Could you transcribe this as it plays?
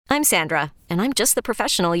I'm Sandra, and I'm just the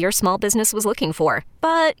professional your small business was looking for.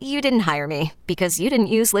 But you didn't hire me because you didn't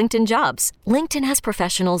use LinkedIn Jobs. LinkedIn has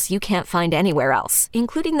professionals you can't find anywhere else,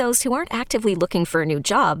 including those who aren't actively looking for a new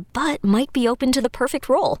job, but might be open to the perfect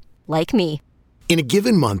role, like me. In a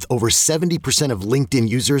given month, over 70% of LinkedIn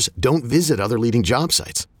users don't visit other leading job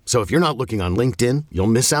sites. So if you're not looking on LinkedIn, you'll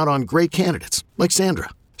miss out on great candidates like Sandra.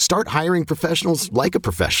 Start hiring professionals like a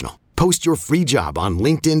professional. Post your free job on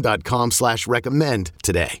linkedin.com/recommend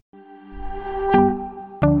today.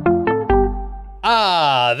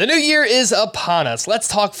 The new year is upon us. Let's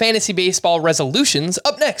talk fantasy baseball resolutions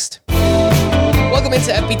up next. Welcome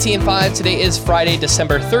into FBT in 5. Today is Friday,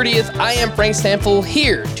 December 30th. I am Frank Stanfield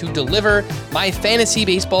here to deliver my fantasy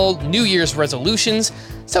baseball New Year's resolutions,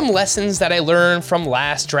 some lessons that I learned from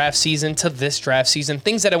last draft season to this draft season,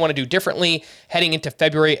 things that I want to do differently heading into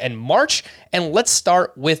February and March. And let's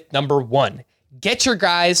start with number 1. Get your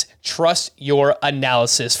guys, trust your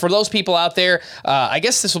analysis. For those people out there, I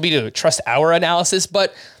guess this will be to trust our analysis,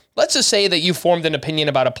 but let's just say that you formed an opinion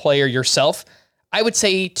about a player yourself. I would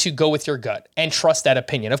say to go with your gut and trust that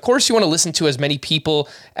opinion. Of course, you want to listen to as many people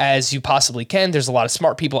as you possibly can. There's a lot of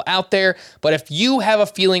smart people out there, but if you have a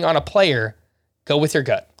feeling on a player, go with your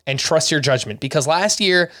gut and trust your judgment. Because last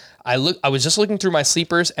year, I was just looking through my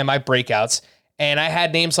sleepers and my breakouts, and I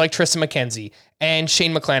had names like Tristan McKenzie and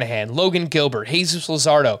Shane McClanahan, Logan Gilbert, Jesus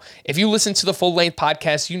Luzardo. If you listen to the full-length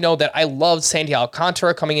podcast, you know that I loved Sandy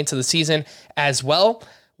Alcantara coming into the season as well.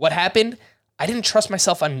 What happened? I didn't trust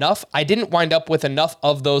myself enough. I didn't wind up with enough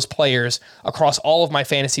of those players across all of my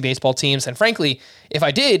fantasy baseball teams. And frankly, if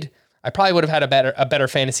I did, I probably would have had a better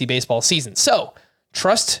fantasy baseball season. So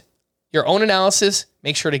trust your own analysis.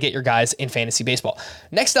 Make sure to get your guys in fantasy baseball.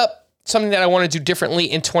 Next up, something that I want to do differently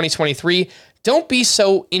in 2023. Don't be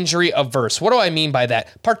so injury averse. What do I mean by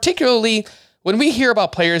that? Particularly when we hear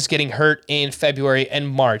about players getting hurt in February and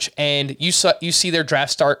March, and you see their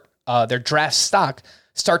draft stock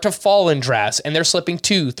start to fall in drafts, and they're slipping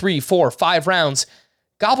 2, 3, 4, 5 rounds.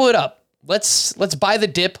 Gobble it up. Let's buy the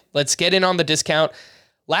dip. Let's get in on the discount.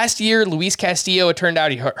 Last year, Luis Castillo, it turned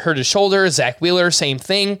out he hurt his shoulder. Zach Wheeler, same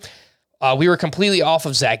thing. We were completely off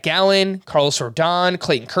of Zach Gallen, Carlos Rodon,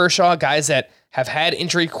 Clayton Kershaw, guys that have had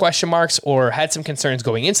injury question marks or had some concerns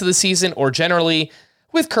going into the season, or generally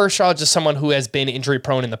with Kershaw, just someone who has been injury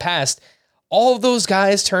prone in the past. All of those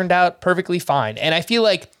guys turned out perfectly fine. And I feel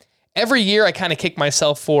like every year I kind of kick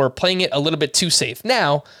myself for playing it a little bit too safe.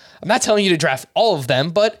 Now, I'm not telling you to draft all of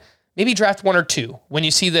them, but maybe draft 1 or 2 when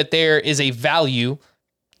you see that there is a value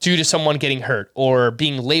due to someone getting hurt or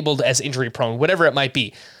being labeled as injury prone, whatever it might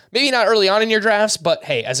be. Maybe not early on in your drafts, but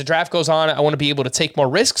hey, as the draft goes on, I want to be able to take more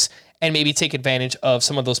risks and maybe take advantage of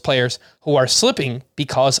some of those players who are slipping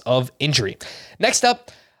because of injury. Next up,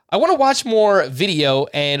 I want to watch more video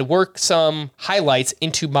and work some highlights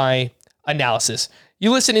into my analysis.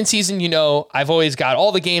 You listen in season, you know I've always got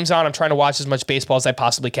all the games on. I'm trying to watch as much baseball as I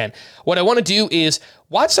possibly can. What I want to do is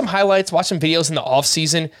watch some highlights, watch some videos in the off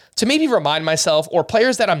season to maybe remind myself, or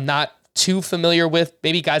players that I'm not too familiar with,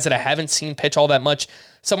 maybe guys that I haven't seen pitch all that much.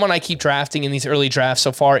 Someone I keep drafting in these early drafts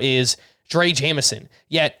so far is Dre Jamison.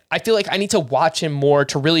 Yet I feel like I need to watch him more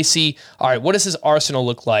to really see, all right, what does his arsenal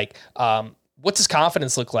look like? What's his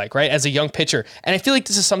confidence look like, right? As a young pitcher. And I feel like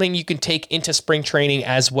this is something you can take into spring training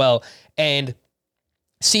as well and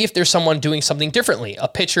see if there's someone doing something differently. A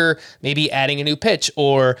pitcher maybe adding a new pitch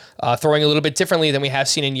or throwing a little bit differently than we have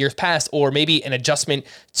seen in years past, or maybe an adjustment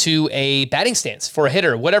to a batting stance for a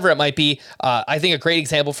hitter, whatever it might be. I think a great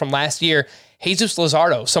example from last year, Jesus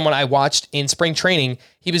Luzardo, someone I watched in spring training.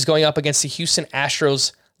 He was going up against the Houston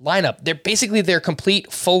Astros lineup. They're basically their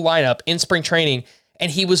complete full lineup in spring training,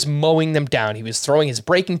 and he was mowing them down. He was throwing his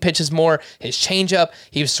breaking pitches more, his changeup.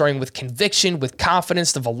 He was throwing with conviction, with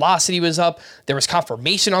confidence. The velocity was up. There was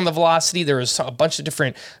confirmation on the velocity. There was a bunch of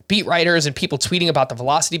different beat writers and people tweeting about the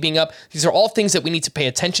velocity being up. These are all things that we need to pay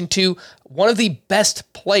attention to. One of the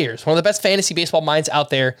best players, one of the best fantasy baseball minds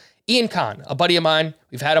out there, Ian Kahn, a buddy of mine.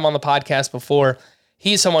 We've had him on the podcast before.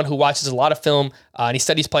 He's someone who watches a lot of film and he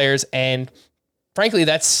studies players, and frankly,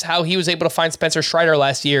 that's how he was able to find Spencer Strider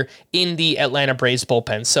last year in the Atlanta Braves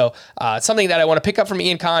bullpen. So it's something that I want to pick up from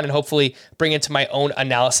Ian Kahn and hopefully bring into my own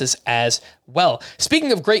analysis as well.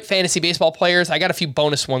 Speaking of great fantasy baseball players, I got a few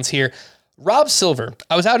bonus ones here. Rob Silver,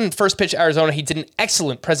 I was out in First Pitch, Arizona. He did an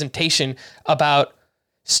excellent presentation about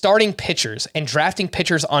starting pitchers and drafting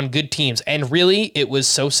pitchers on good teams. And really, it was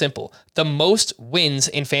so simple. The most wins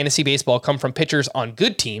in fantasy baseball come from pitchers on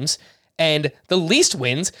good teams, and the least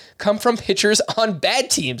wins come from pitchers on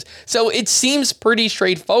bad teams. So it seems pretty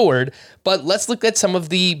straightforward, but let's look at some of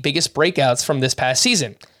the biggest breakouts from this past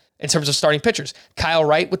season in terms of starting pitchers. Kyle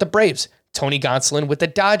Wright with the Braves, Tony Gonsolin with the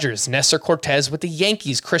Dodgers, Nestor Cortez with the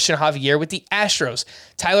Yankees, Christian Javier with the Astros,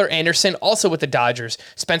 Tyler Anderson also with the Dodgers,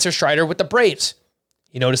 Spencer Strider with the Braves.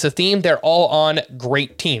 You notice the theme? They're all on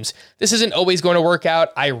great teams. This isn't always going to work out.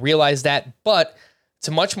 I realize that, but it's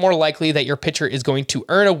much more likely that your pitcher is going to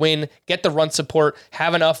earn a win, get the run support,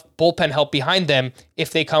 have enough bullpen help behind them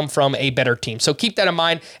if they come from a better team. So keep that in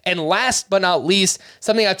mind. And last but not least,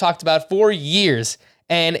 something I've talked about for years,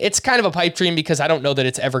 and it's kind of a pipe dream because I don't know that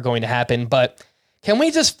it's ever going to happen, but can we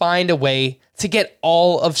just find a way to get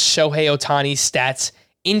all of Shohei Ohtani's stats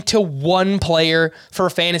into one player for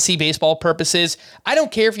fantasy baseball purposes? I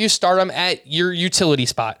don't care if you start him at your utility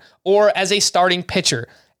spot or as a starting pitcher,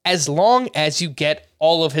 as long as you get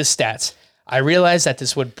all of his stats. I realize that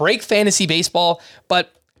this would break fantasy baseball,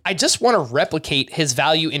 but I just want to replicate his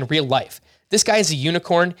value in real life. This guy is a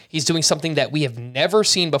unicorn. He's doing something that we have never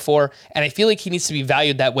seen before, and I feel like he needs to be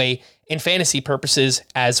valued that way in fantasy purposes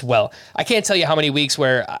as well. I can't tell you how many weeks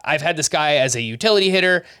where I've had this guy as a utility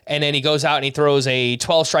hitter, and then he goes out and he throws a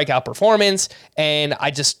 12 strikeout performance, and I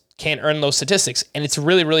just can't earn those statistics. And it's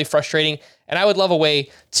really, really frustrating. And I would love a way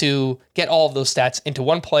to get all of those stats into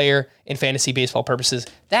one player in fantasy baseball purposes.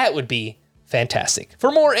 That would be fantastic.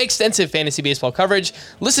 For more extensive fantasy baseball coverage,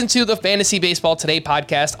 listen to the Fantasy Baseball Today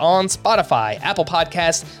podcast on Spotify, Apple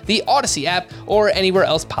Podcasts, the Odyssey app, or anywhere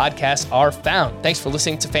else podcasts are found. Thanks for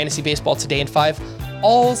listening to Fantasy Baseball Today in 5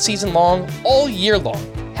 all season long, all year long.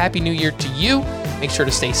 Happy New Year to you. Make sure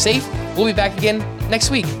to stay safe. We'll be back again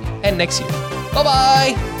next week and next year.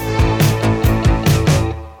 Bye-bye.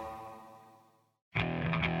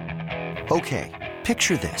 Okay,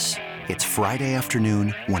 picture this. It's Friday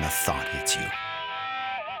afternoon when a thought hits you.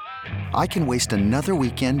 I can waste another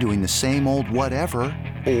weekend doing the same old whatever,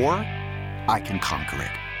 or I can conquer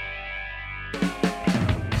it.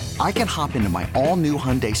 I can hop into my all-new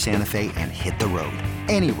Hyundai Santa Fe and hit the road.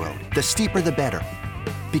 Any road. The steeper the better.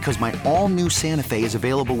 Because my all-new Santa Fe is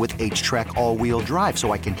available with H-Track all-wheel drive,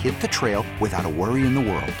 so I can hit the trail without a worry in the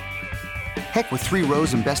world. Heck, with 3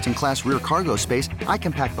 rows and best-in-class rear cargo space, I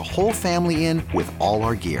can pack the whole family in with all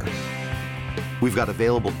our gear. We've got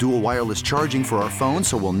available dual wireless charging for our phones,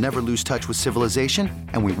 so we'll never lose touch with civilization,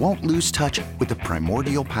 and we won't lose touch with the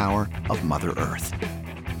primordial power of Mother Earth.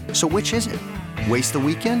 So which is it? Waste the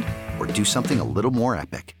weekend or do something a little more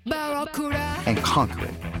epic? And conquer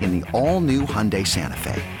it in the all-new Hyundai Santa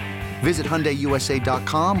Fe. Visit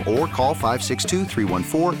HyundaiUSA.com or call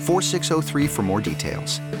 562-314-4603 for more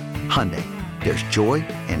details. Hyundai, there's joy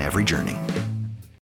in every journey.